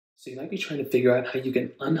So you might be trying to figure out how you can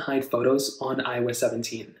unhide photos on iOS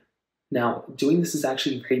 17. Now, doing this is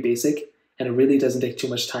actually very basic and it really doesn't take too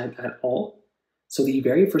much time at all. So the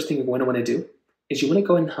very first thing you're going to want to do is you want to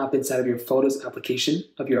go ahead and hop inside of your Photos application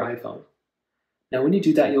of your iPhone. Now, when you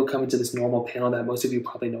do that, you'll come into this normal panel that most of you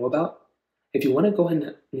probably know about. If you want to go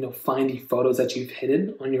ahead and find the photos that you've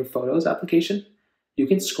hidden on your Photos application, you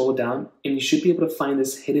can scroll down and you should be able to find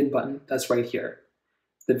this hidden button that's right here.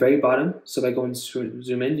 The very bottom, so if I go and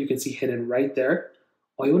zoom in, you can see hidden right there.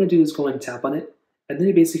 All you want to do is go and tap on it, and then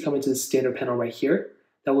you basically come into the standard panel right here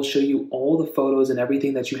that will show you all the photos and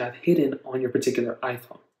everything that you have hidden on your particular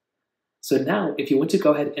iPhone. So now, if you want to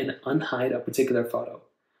go ahead and unhide a particular photo,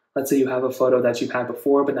 let's say you have a photo that you've had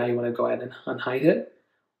before, but now you want to go ahead and unhide it,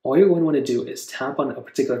 all you're going to want to do is tap on a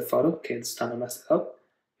particular photo. Okay, it's time to mess it up.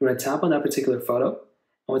 You want to tap on that particular photo, and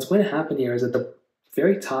what's going to happen here is at the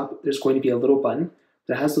very top, there's going to be a little button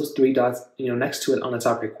that has those three dots next to it on the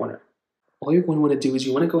top right corner. All you're going to want to do is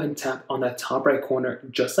you want to go ahead and tap on that top right corner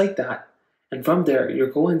just like that, and from there you're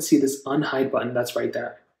going to see this unhide button that's right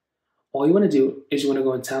there. All you want to do is you want to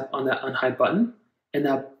go and tap on that unhide button,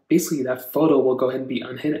 and basically that photo will go ahead and be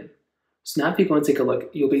unhidden. So now if you go and take a look,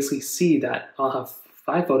 you'll basically see that I'll have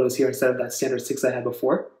 5 photos here instead of that standard 6 I had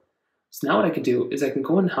before. So now what I can do is I can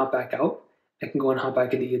go and hop back out. I can go and hop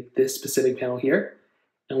back into this specific panel here,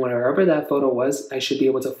 and wherever that photo was, I should be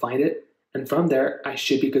able to find it. And from there, I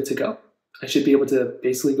should be good to go. I should be able to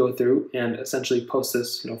basically go through and essentially post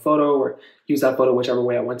this photo or use that photo whichever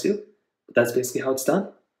way I want to. But that's basically how it's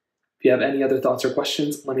done. If you have any other thoughts or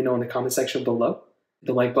questions, let me know in the comment section below.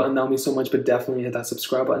 The like button, that'll mean so much, but definitely hit that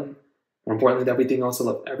subscribe button. More importantly than everything else, I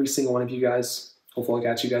love every single one of you guys. Hopefully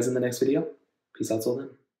I'll catch you guys in the next video. Peace out till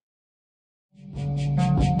then.